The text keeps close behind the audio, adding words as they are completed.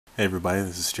Hey everybody,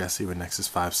 this is Jesse with Nexus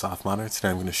 5 softModder. Today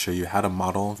I'm going to show you how to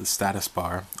model the status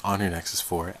bar on your Nexus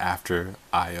 4 after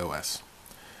iOS.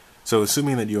 So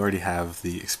assuming that you already have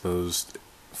the Xposed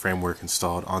framework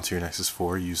installed onto your Nexus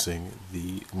 4 using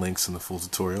the links in the full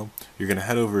tutorial, you're going to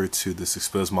head over to this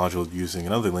Xposed module using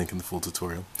another link in the full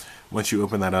tutorial. Once you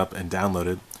open that up and download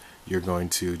it, you're going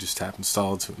to just tap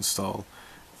install to install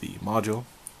the module,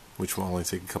 which will only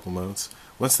take a couple moments.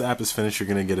 Once the app is finished, you're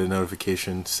going to get a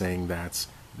notification saying that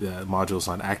the module is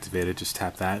not activated. Just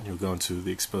tap that and you'll go into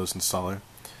the Xposed installer.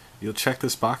 You'll check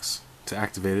this box to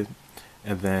activate it,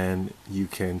 and then you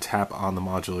can tap on the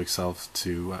module itself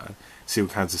to see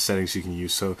what kinds of settings you can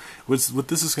use. So what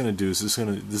this is going to do is this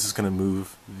is going to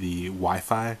move the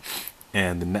Wi-Fi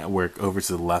and the network over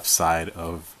to the left side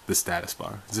of the status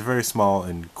bar. It's a very small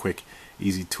and quick,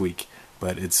 easy tweak,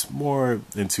 but it's more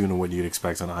in tune with what you'd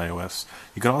expect on iOS.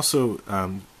 You can also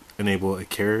enable a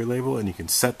carrier label, and you can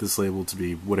set this label to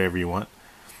be whatever you want,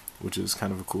 which is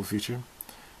kind of a cool feature.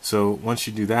 So once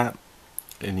you do that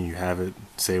and you have it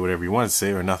say whatever you want it to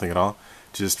say or nothing at all,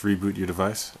 just reboot your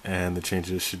device and the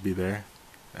changes should be there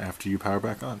after you power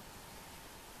back on.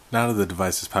 Now that the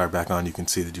device is powered back on, you can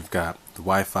see that you've got the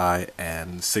Wi-Fi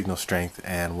and signal strength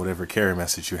and whatever carrier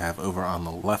message you have over on the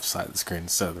left side of the screen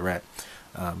instead of the right.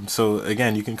 So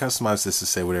again, you can customize this to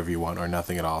say whatever you want or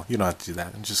nothing at all. You don't have to do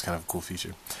that. It's just kind of a cool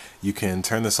feature. You can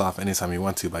turn this off anytime you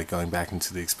want to by going back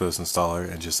into the Xposed installer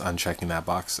and just unchecking that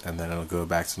box, and then it'll go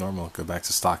back to normal, go back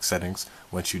to stock settings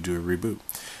once you do a reboot.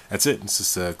 That's it. It's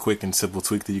just a quick and simple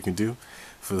tweak that you can do.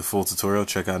 For the full tutorial,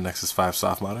 check out Nexus 5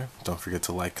 softModder. Don't forget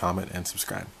to like, comment, and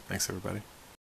subscribe. Thanks everybody.